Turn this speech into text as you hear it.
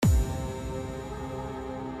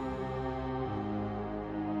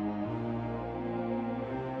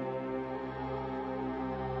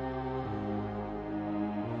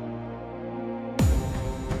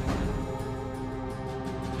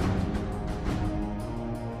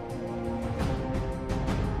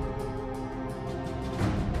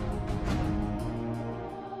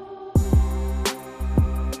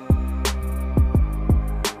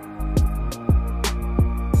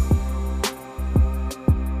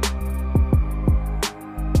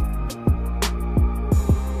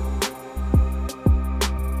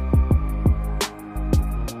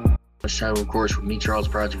Channel, of course, with me, Charles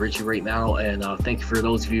Project Richie, right now. And thank you for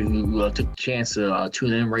those of you who took the chance to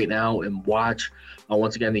tune in right now and watch.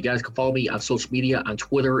 Once again, you guys can follow me on social media on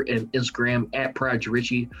Twitter and Instagram at Project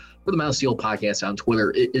Richie. For the Man of Steel podcast on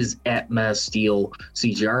Twitter, it is at Man of Steel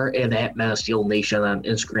CGR and at Man of Steel Nation on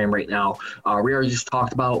Instagram right now. We already just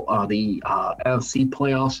talked about the NFC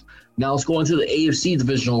playoffs. Now let's go into the AFC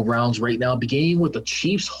divisional rounds right now, beginning with the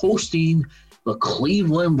Chiefs hosting the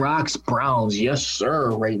Cleveland Rocks Browns. Yes,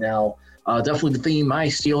 sir, right now. Definitely defeating my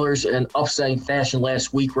Steelers in upsetting fashion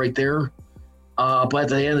last week right there. But at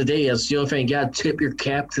the end of the day, as a Steelers fan, you got to tip your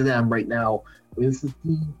cap to them right now. This is the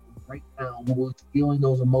team right now who was feeling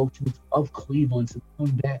those emotions of Cleveland since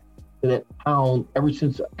coming back to that town ever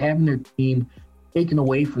since having their team taken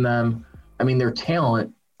away from them. I mean, their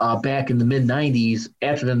talent back in the mid-'90s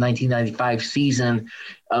after the 1995 season.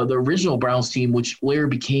 The original Browns team, which later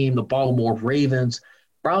became the Baltimore Ravens,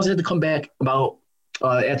 Browns had to come back about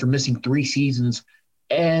after missing 3 seasons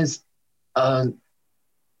as an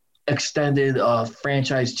extended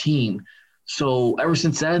franchise team. So ever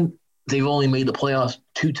since then, they've only made the playoffs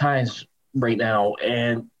 2 times right now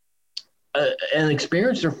and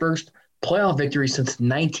experienced their first playoff victory since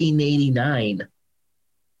 1989.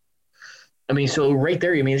 I mean, so right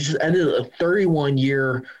there, I mean, it just ended a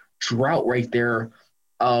 31-year drought right there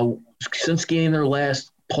since getting their last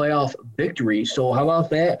playoff victory. So how about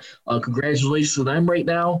that? Congratulations to them right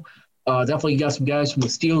now. Definitely got some guys from the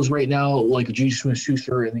Steelers right now, like Juju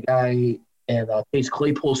Smith-Schuster and the guy and Chase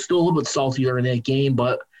Claypool, still a little bit salty during that game,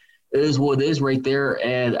 but it is what it is right there.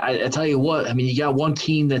 And I tell you what, I mean, you got one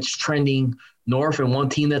team that's trending north and one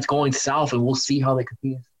team that's going south, and we'll see how they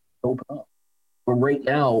continue to open up. But right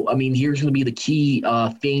now, I mean, here's going to be the key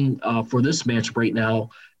thing for this matchup right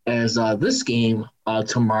now, as this game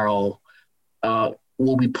tomorrow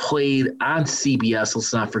will be played on CBS.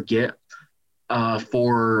 Let's not forget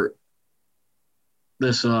for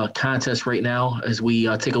this contest right now as we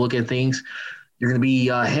take a look at things. You're going to be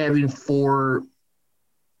having for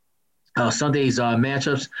Sunday's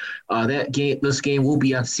matchups. This game will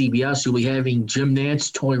be on CBS. You'll be having Jim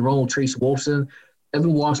Nantz, Tony Romo, Tracy Wolfson,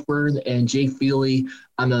 Evan Washburn, and Jay Feely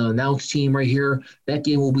on the announced team right here. That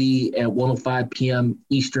game will be at 1:05 p.m.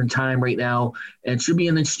 Eastern time right now, and it should be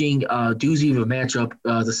an interesting doozy of a matchup,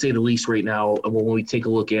 to say the least, right now when we take a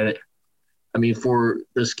look at it. I mean, for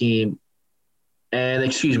this game, and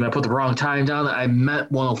excuse me, I put the wrong time down. I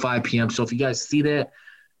meant 1:05 p.m., so if you guys see that,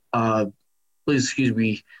 please excuse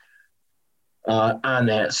me on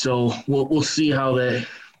that. So we'll see how that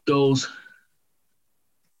goes.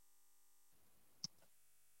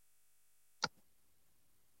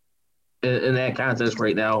 In that contest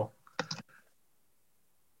right now.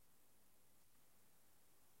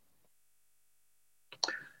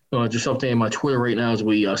 Just updating my Twitter right now as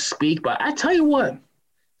we speak. But I tell you what,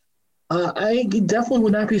 I definitely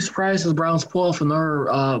would not be surprised if the Browns pull off another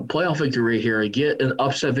playoff victory right here and get an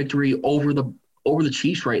upset victory over the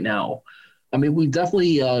Chiefs right now. I mean, we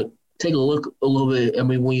definitely take a look a little bit. I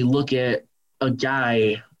mean, when you look at a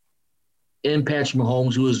guy in Patrick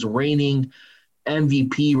Mahomes who is the reigning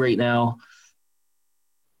MVP right now.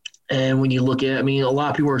 And when you look at, I mean, a lot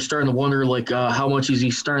of people are starting to wonder, like, how much is he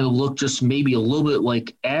starting to look just maybe a little bit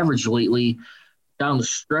like average lately down the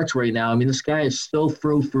stretch right now. I mean, this guy is still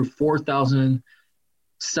thrown through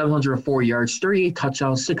 4,704 yards, 38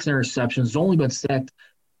 touchdowns, 6 interceptions, only been sacked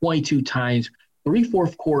 22 times, 3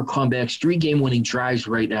 fourth-quarter comebacks, 3 game-winning drives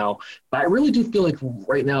right now. But I really do feel like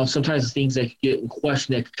right now sometimes the things that get in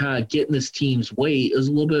question that kind of get in this team's way is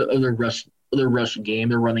a little bit of their rushing game,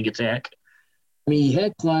 their running attack. I mean, you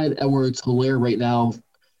had Clyde Edwards-Helaire right now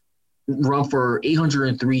run for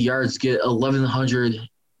 803 yards, get 1,100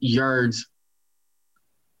 yards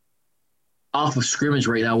off of scrimmage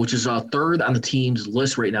right now, which is third on the team's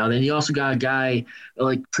list right now. Then you also got a guy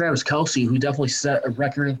like Travis Kelce, who definitely set a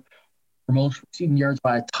record for most receiving yards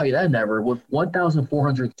by a tight end ever with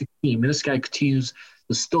 1,416. I mean, this guy continues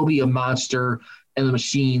to still be a monster and the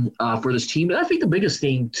machine for this team. And I think the biggest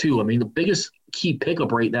thing, too, I mean, the biggest key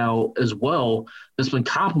pickup right now as well that's been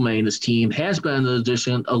complementing this team has been the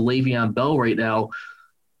addition of Le'Veon Bell right now,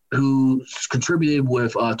 who's contributed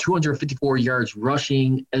with 254 yards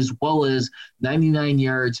rushing as well as 99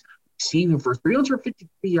 yards receiving for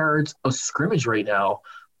 353 yards of scrimmage right now.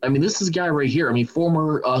 I mean, this is a guy right here. I mean,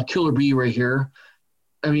 former Killer B right here.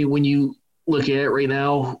 I mean, when you look at it right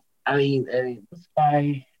now, I mean this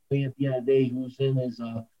guy, at the end of the day, who's in his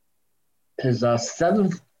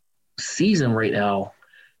 7th season right now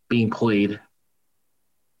being played.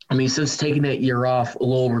 I mean, since taking that year off a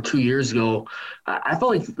little over 2 years ago, I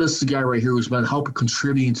felt like this is a guy right here who's been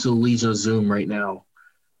contributing to the Legion of Zoom right now.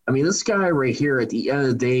 I mean, this guy right here at the end of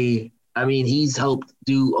the day I mean, he's helped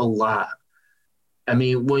do a lot. I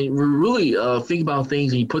mean, when we really think about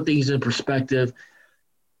things and you put things in perspective,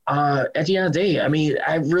 at the end of the day, I mean,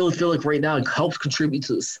 I really feel like right now it helps contribute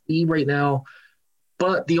to the speed right now.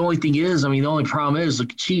 But the only thing is, I mean, the only problem is the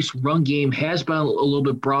Chiefs' run game has been a little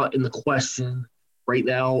bit brought into question right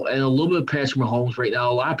now, and a little bit of Patrick Mahomes right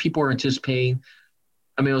now. A lot of people are anticipating.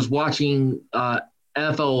 I mean, I was watching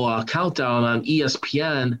NFL Countdown on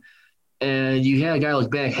ESPN, and you had a guy like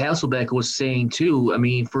Beck Hasselbeck was saying too. I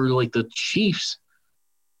mean, for like the Chiefs,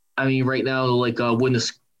 I mean, right now, like win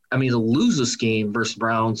this, I mean, to lose this game versus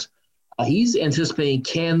Browns, he's anticipating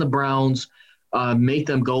can the Browns make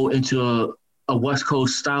them go into a West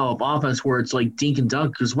Coast style of offense where it's like dink and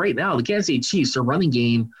dunk? Because right now, the Kansas City Chiefs, their running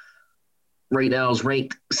game right now is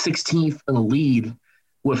ranked 16th in the lead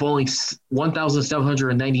with only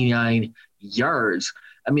 1,799 yards.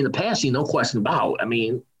 I mean, the passing, no question about. I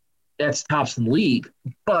mean, that's tops in the league.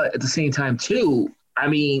 But at the same time, too, I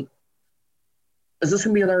mean, is this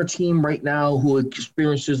going to be another team right now who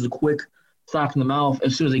experiences a quick slap in the mouth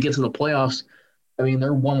as soon as they get to the playoffs? I mean,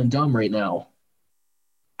 they're one and done right now.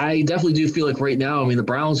 I definitely do feel like right now, I mean, the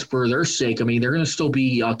Browns, for their sake, I mean, they're going to still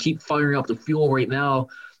be keep firing up the fuel right now,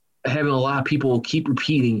 having a lot of people keep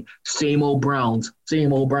repeating, same old Browns,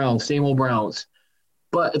 same old Browns, same old Browns.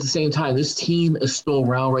 But at the same time, this team is still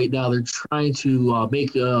around right now. They're trying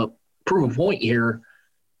to prove a point here.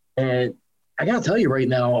 And I got to tell you right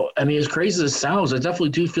now, I mean, as crazy as it sounds, I definitely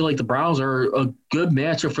do feel like the Browns are a good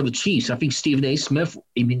matchup for the Chiefs. I think Stephen A. Smith,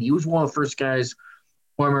 I mean, he was one of the first guys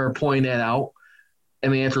who I remember pointing that out. I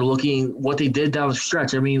mean, after looking what they did down the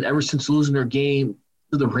stretch, I mean, ever since losing their game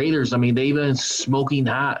to the Raiders, I mean, they've been smoking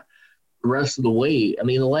hot the rest of the way. I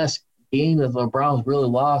mean, the last game that the Browns really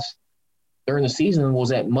lost during the season was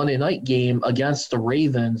that Monday night game against the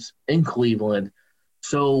Ravens in Cleveland.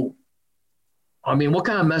 So, I mean, what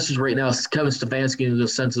kind of message right now is Kevin Stefanski going to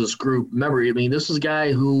send to this group? Remember, I mean, this was a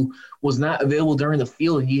guy who was not available during the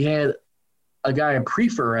field. He had a guy in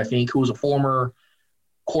Prefer, I think, who was a former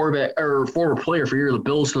quarterback or former player for either the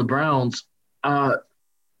Bills or the Browns.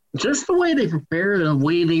 Just the way they prepared and the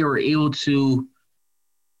way they were able to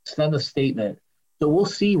send a statement. So we'll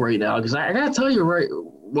see right now, because I got to tell you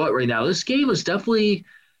right now, this game has definitely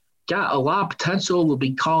got a lot of potential to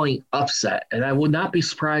be calling upset, and I would not be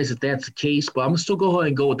surprised if that's the case, but I'm going to still go ahead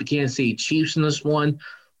and go with the Kansas City Chiefs in this one.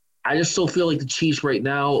 I just still feel like the Chiefs right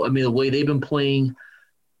now, I mean, the way they've been playing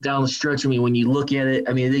down the stretch, I mean, when you look at it,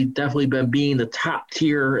 I mean, they've definitely been being the top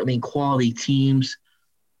tier, I mean, quality teams.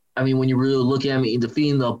 I mean, when you really look at it,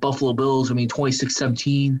 defeating the Buffalo Bills, I mean,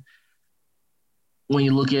 26-17. When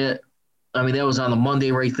you look at, I mean, that was on a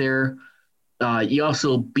Monday right there. You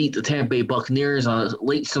also beat the Tampa Bay Buccaneers on a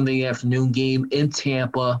late Sunday afternoon game in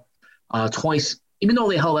Tampa. Even though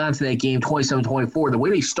they held on to that game 27-24, the way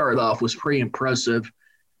they started off was pretty impressive,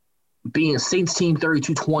 being a Saints team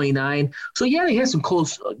 32-29. So, yeah, they had some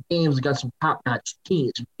close games against some top-notch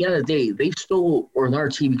teams. At the end of the day, they still were another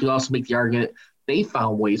team. You could also make the argument they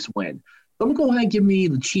found ways to win. So I'm going to go ahead and give me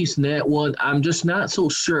the Chiefs in that one. I'm just not so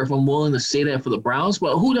sure if I'm willing to say that for the Browns,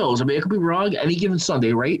 but who knows? I mean, it could be wrong any given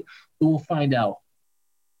Sunday, right? We'll find out.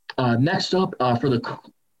 Next up, for the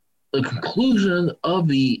conclusion of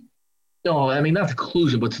the – no, I mean, not the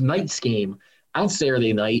conclusion, but tonight's game on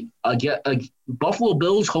Saturday night, Buffalo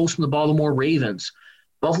Bills hosting the Baltimore Ravens.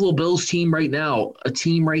 Buffalo Bills team right now, a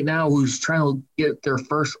team right now who's trying to get their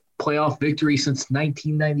first playoff victory since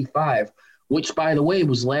 1995, which, by the way,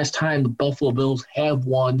 was the last time the Buffalo Bills have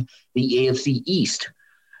won the AFC East.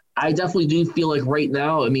 I definitely do feel like right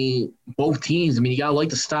now, I mean, both teams, I mean, you got to like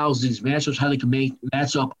the styles of these matchups, how they can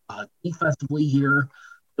match up defensively here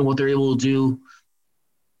and what they're able to do.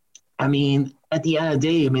 I mean, at the end of the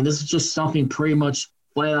day, I mean, this is just something pretty much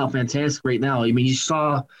flat out fantastic right now. I mean, you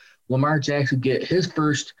saw Lamar Jackson get his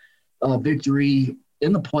first victory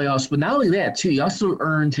in the playoffs, but not only that, too, he also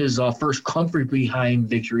earned his first comfort behind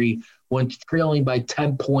victory when trailing by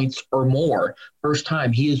 10 points or more. First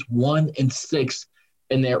time, he is 1-6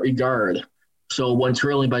 in that regard. So when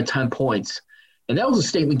trailing by 10 points. And that was a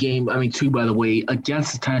statement game, I mean, too, by the way,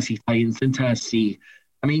 against the Tennessee Titans in Tennessee.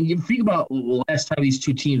 I mean, you think about the last time these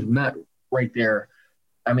two teams met right there.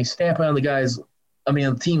 I mean, stamping on the guys, I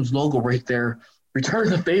mean, the team's logo right there. Return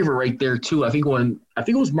the favor right there, too. I think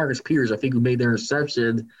it was Marcus Peters, I think, who made their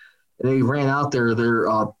interception. And they ran out their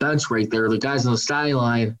bench right there, the guys on the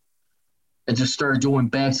sideline, and just started doing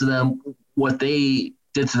back to them what they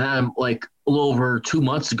did to them like a little over 2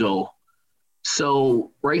 months ago.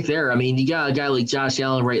 So right there, I mean, you got a guy like Josh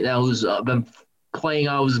Allen right now who's been playing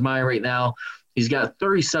out of his mind right now. He's got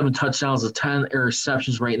 37 touchdowns and 10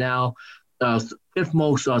 interceptions right now, fifth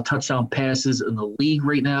most touchdown passes in the league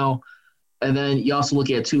right now. And then you also look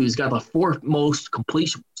at, too, he's got the fourth most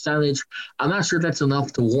completion percentage. I'm not sure that's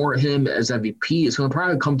enough to warrant him as MVP. It's going to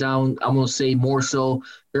probably come down, I'm going to say, more so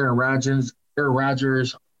Aaron Rodgers,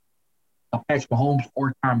 Patrick Mahomes,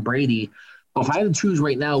 or Tom Brady. But if I had to choose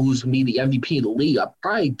right now who's going to be the MVP of the league, I'd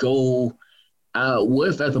probably go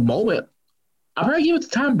with, at the moment, I'll probably give it to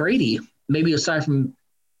Tom Brady, maybe aside from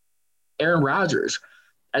Aaron Rodgers.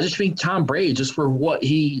 I just think Tom Brady, just for what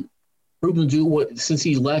he proven to do since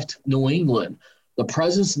he left New England, the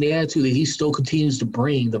presence and the attitude that he still continues to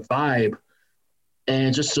bring, the vibe,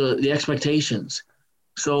 and just the expectations.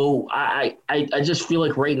 So I just feel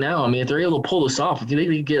like right now, I mean, if they're able to pull this off, I think they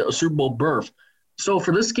can get a Super Bowl berth. So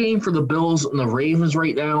for this game for the Bills and the Ravens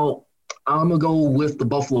right now, I'm going to go with the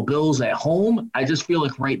Buffalo Bills at home. I just feel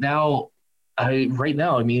like right now, I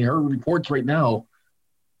mean, her reports right now,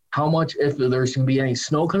 how much, if there's going to be any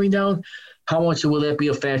snow coming down, how much will that be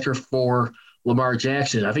a factor for Lamar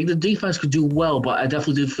Jackson? I think the defense could do well, but I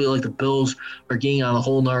definitely do feel like the Bills are getting on a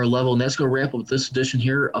whole nother level. And that's going to wrap up this edition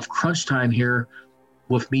here of Crunch Time here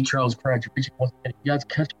with me, Charles Pratt. Once again, you guys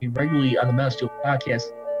catch me regularly on the Mass Steel Podcast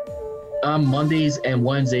on Mondays and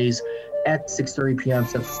Wednesdays at 6:30 p.m.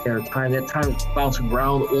 Central Standard Time. That time is bouncing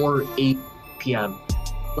around, or 8 p.m.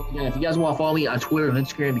 So again, if you guys want to follow me on Twitter and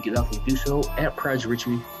Instagram, you can definitely do so at Praj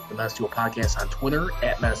Richie, the Mass Steel Podcast on Twitter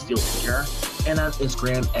at Mass Steel CR, and on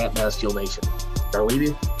Instagram at Mass Steel Nation. Start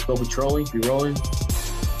leaving, go be trolling, be rolling.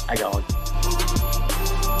 I got one.